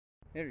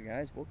Hey there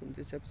guys, welcome to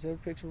this episode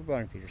of Picture for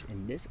Bottom Feeders.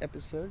 In this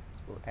episode,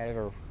 we're at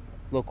our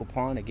local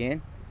pond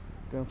again,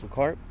 going for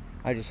carp.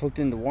 I just hooked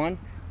into one,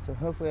 so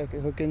hopefully I can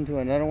hook into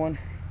another one,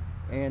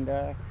 and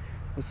we'll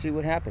see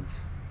what happens.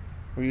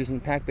 We're using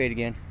the pack bait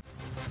again.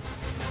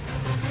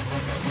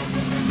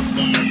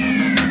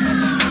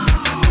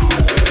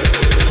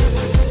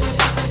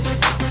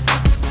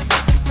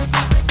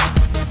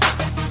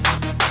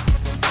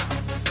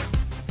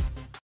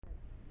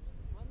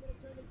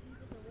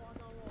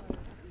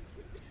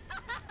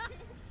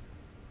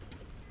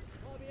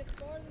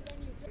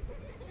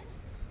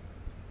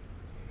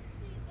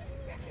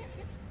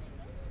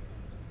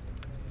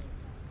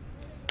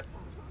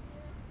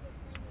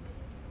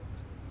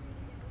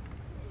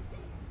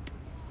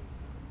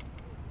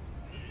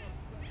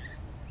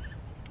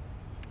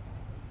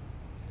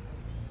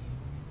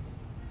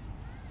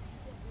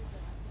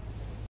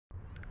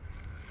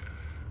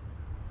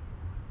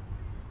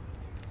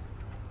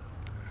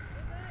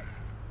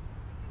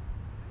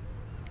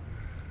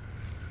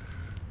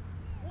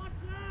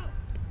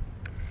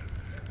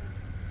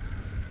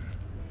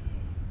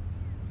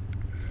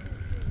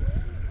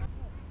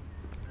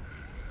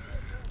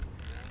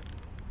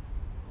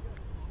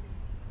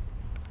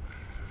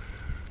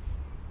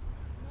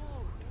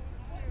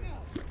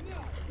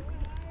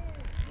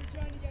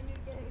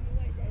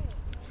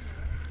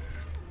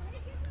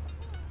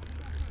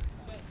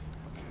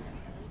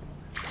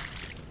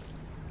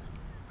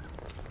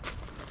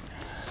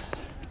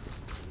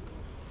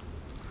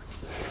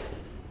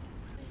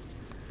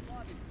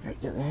 Right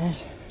there it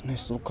is.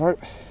 Nice little carp.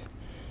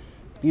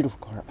 Beautiful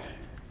carp.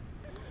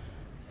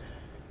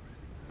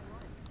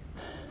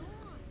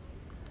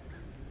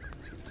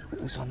 Let's get the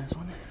release on this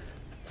one.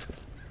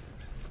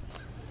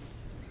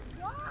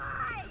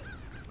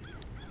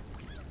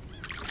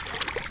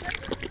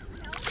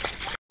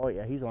 Oh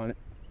yeah, he's on it.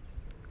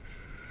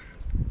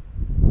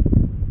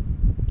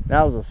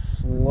 That was a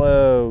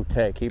slow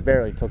take. He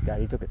barely took that.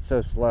 He took it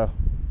so slow.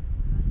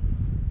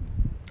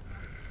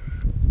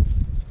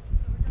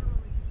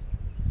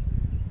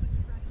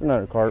 It's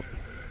another carp.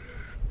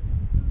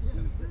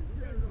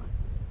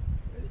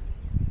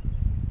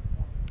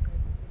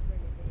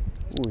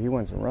 Ooh, he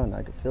wants to run.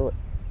 I could feel it.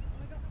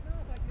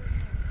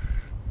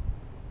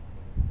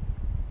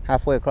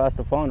 Halfway across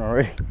the pond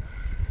already.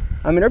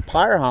 I mean, there are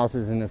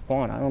firehouses in this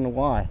pond. I don't know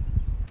why.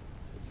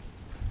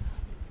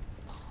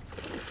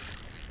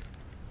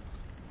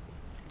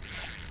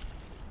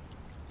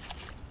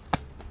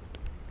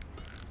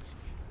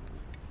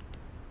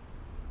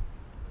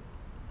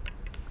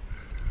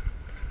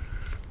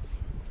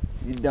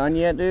 You done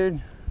yet, dude?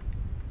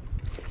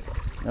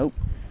 Nope.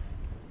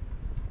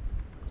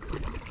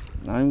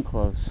 Not even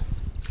close.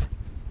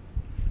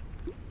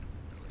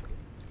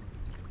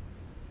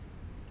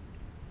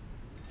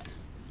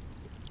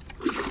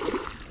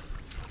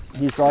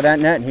 He saw that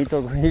net and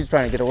he's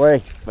trying to get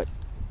away, but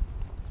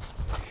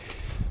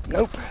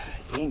nope,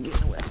 he ain't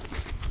getting away.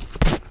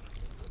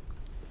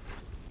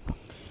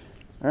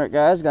 Alright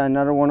guys, got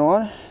another one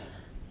on.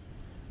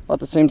 About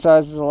the same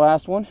size as the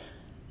last one.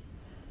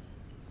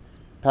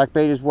 Pack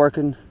bait is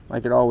working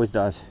like it always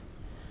does.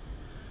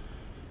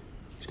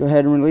 Let's go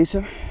ahead and release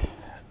him.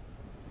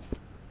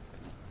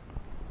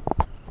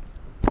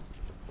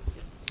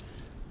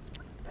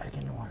 Back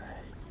in the water.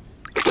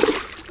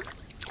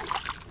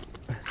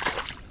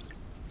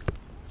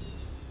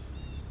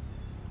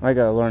 I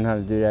gotta learn how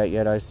to do that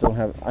yet. I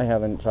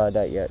haven't tried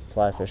that yet,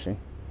 fly fishing.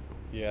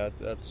 Yeah,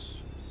 that's,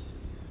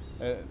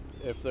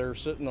 if they're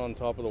sitting on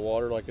top of the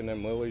water like in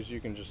them lilies,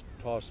 you can just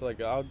toss, like,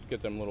 I'll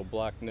get them little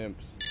black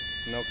nymphs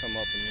and they'll come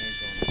up and yank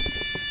on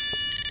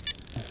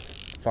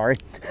them. Sorry.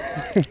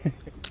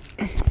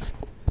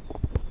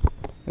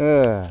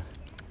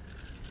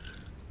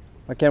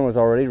 My camera was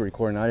already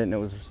recording. I didn't know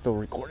it was still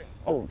recording.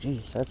 Oh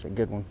geez, that's a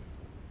good one.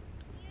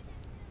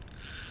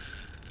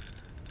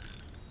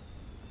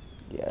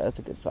 Yeah, that's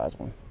a good size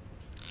one.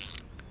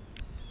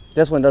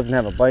 This one doesn't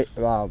have a bite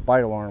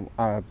alarm,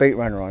 bait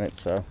runner on it,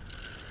 so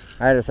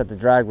I had to set the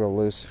drag real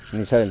loose, and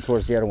he's heading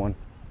towards the other one.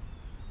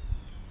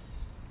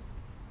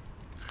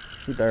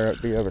 He better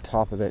be over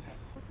top of it.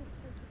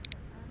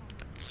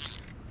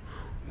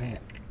 Man,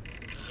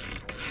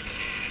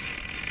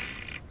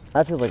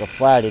 that feels like a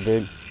flatty,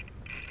 dude.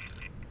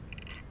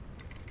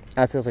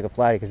 That feels like a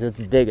flatty because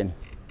it's digging.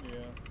 Yeah.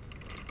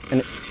 And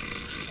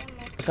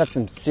it's got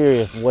some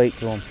serious weight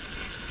to him.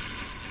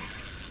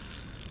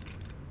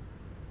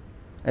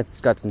 It's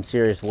got some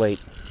serious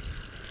weight.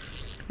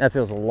 That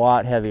feels a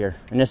lot heavier.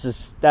 And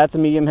that's a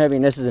medium heavy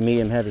and this is a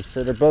medium heavy.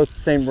 So they're both the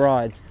same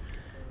rods,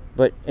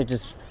 but it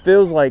just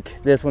feels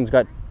like this one's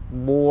got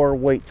more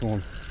weight to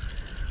him.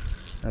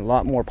 And a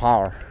lot more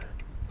power.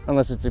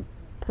 Unless it's a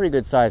pretty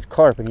good sized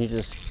carp and he's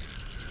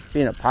just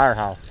being a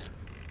powerhouse.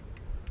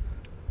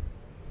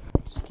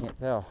 Just can't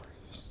tell.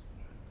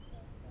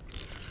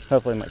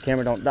 Hopefully my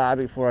camera don't die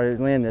before I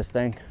land this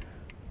thing.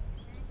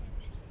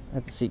 I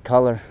have to see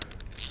color.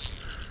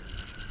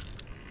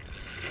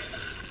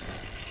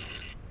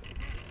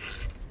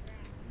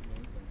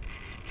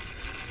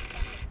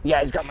 Yeah,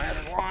 he's got my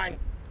other line.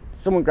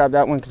 Someone grab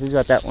that one because he's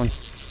got that one.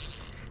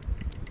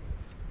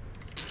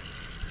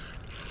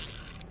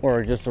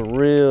 Or just a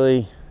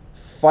really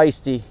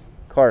feisty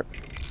carp.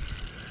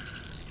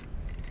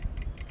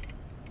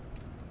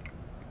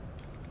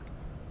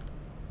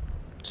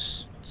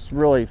 It's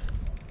really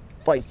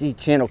feisty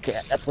channel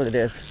cat. That's what it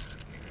is.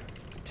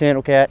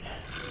 Channel cat.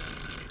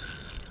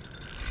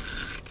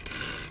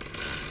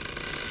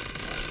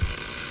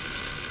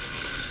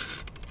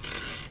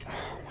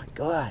 Oh my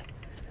God.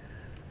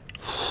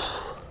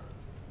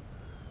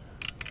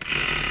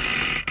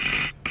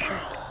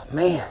 Oh,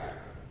 man.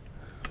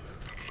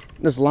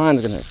 This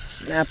line's gonna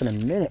snap in a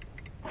minute.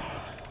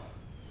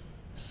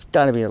 It's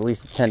gotta be at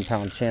least a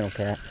 10-pound channel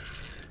cat.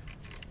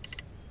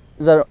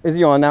 Is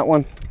he on that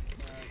one?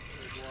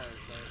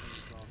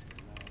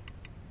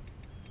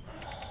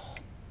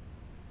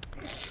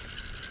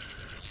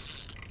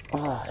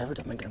 Oh, every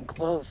time I get him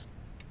close.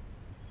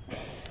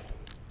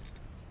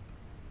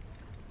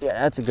 Yeah,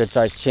 that's a good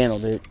sized channel,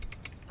 dude.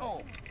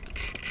 Oh.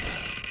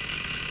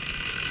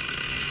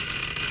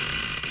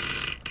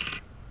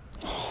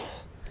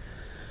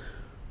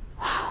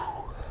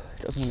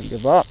 Doesn't want to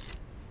give up.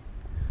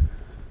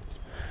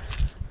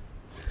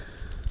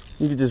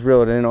 You could just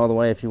reel it in all the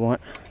way if you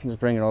want. Just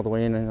bring it all the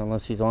way in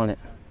unless he's on it.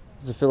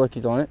 Does it feel like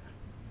he's on it?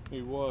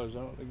 He was. I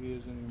don't think he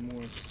is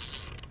anymore.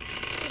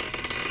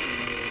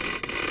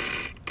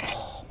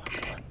 Oh my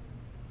God.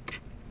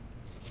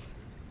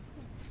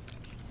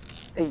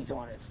 He's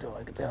on it still,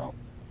 I can tell.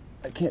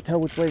 I can't tell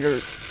which way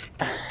they're...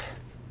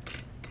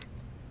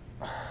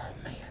 Oh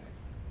man.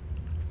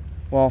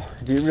 Well,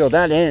 if you reel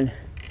that in,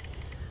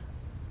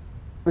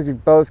 we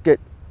could both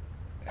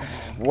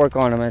work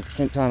on him at the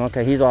same time.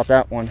 Okay, he's off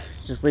that one.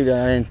 Just leave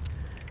that in.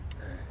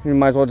 You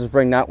might as well just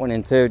bring that one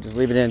in too. Just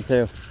leave it in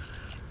too.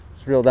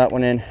 Just reel that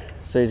one in.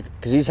 So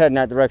because he's heading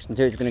that direction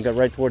too. He's gonna go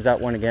right towards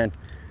that one again.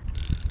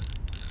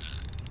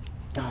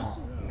 Oh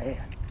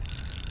man.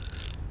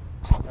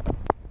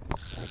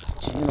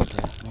 Channel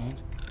cat, man.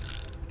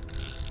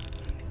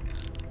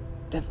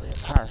 Definitely a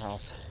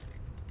powerhouse.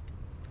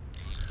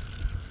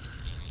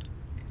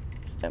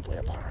 It's definitely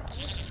a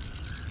powerhouse.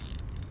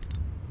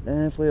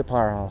 Definitely a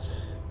powerhouse.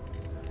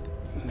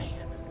 Man.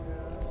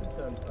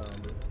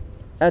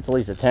 That's at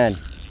least a 10.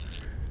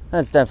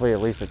 That's definitely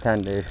at least a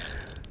 10, dude.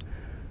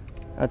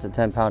 That's a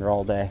 10-pounder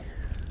all day.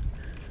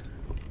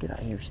 Get out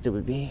of here,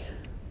 stupid bee.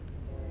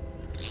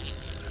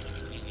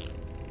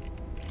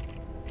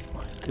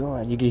 My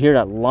God, you can hear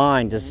that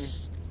line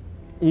just...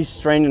 He's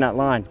straining that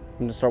line. I'm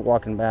gonna start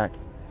walking back.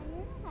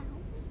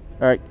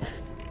 Alright.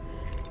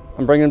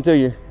 I'm bringing him to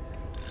you.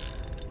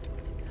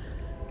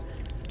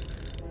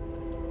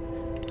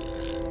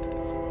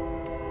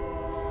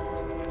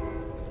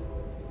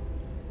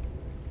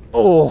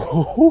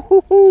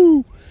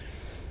 Oh,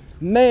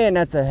 man,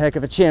 that's a heck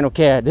of a channel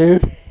cat,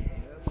 dude.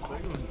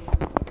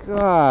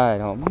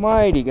 God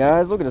almighty,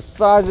 guys. Look at the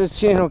size of this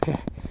channel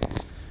cat.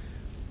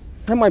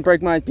 That might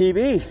break my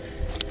PB.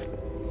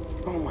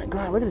 Oh my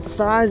God, look at the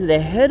size of the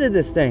head of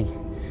this thing.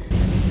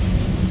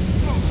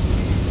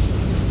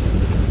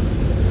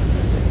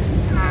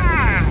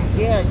 Ah,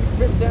 yeah, you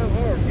bit down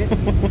hard,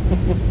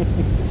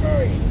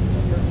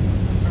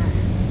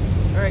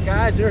 Alright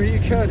guys, there you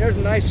go. There's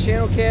a nice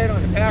channel cat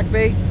on the pack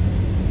bait.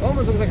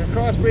 Almost looks like a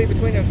crossbreed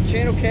between a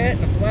channel cat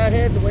and a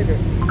flathead.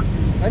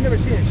 I've never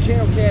seen a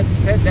channel cat's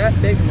head that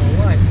big in my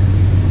life.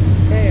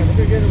 Man,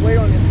 we're gonna get a weight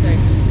on this thing.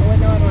 Oh wait,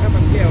 no, I don't have my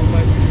scale,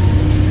 but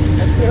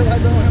I realize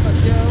I don't have my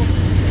scale.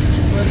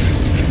 But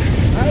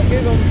I'll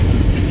give them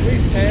at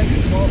least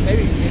 10, well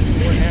maybe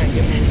more than that,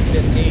 give them at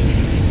least 15.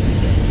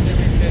 At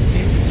least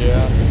 15?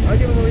 Yeah. I'll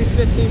give them at least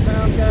 15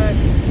 pounds, guys.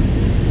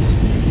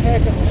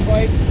 Heck of a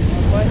fight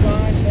on light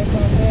line,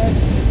 10-pound test.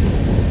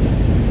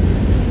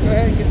 Go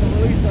ahead and get the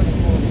release on it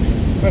for me.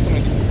 First I'm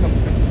going to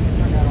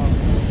turn that off.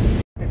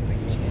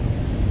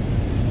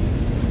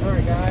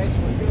 Alright guys,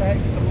 we'll go ahead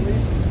and get the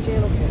release on this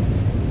channel cat.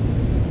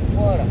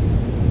 What a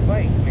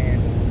fight, man.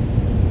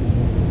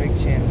 Big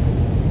channel.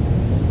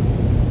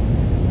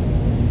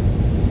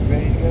 You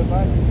ready to go,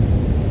 bud?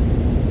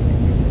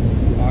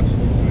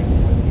 Oxygen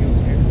nice heels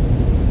here.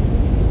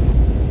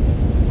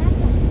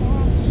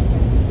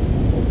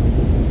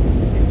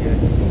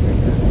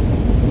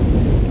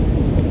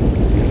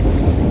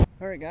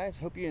 Alright guys,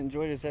 hope you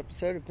enjoyed this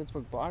episode of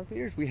Pittsburgh Bottom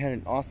Feeders. We had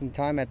an awesome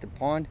time at the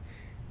pond.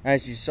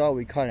 As you saw,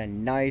 we caught a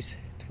nice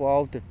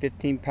 12 to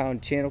 15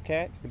 pound channel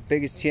cat. The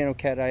biggest channel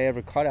cat I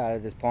ever caught out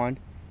of this pond.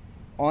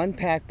 On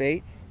pack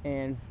bait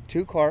and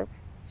 2 carp.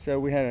 So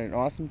we had an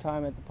awesome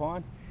time at the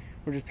pond.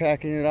 We're just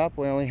packing it up.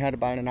 We only had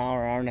about an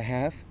hour and a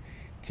half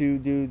to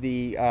do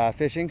the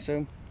fishing.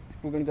 So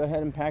we're going to go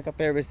ahead and pack up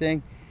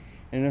everything.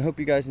 And I hope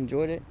you guys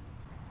enjoyed it.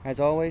 As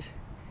always,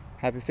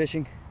 happy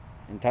fishing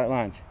and tight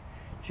lines.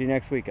 See you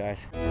next week,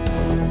 guys.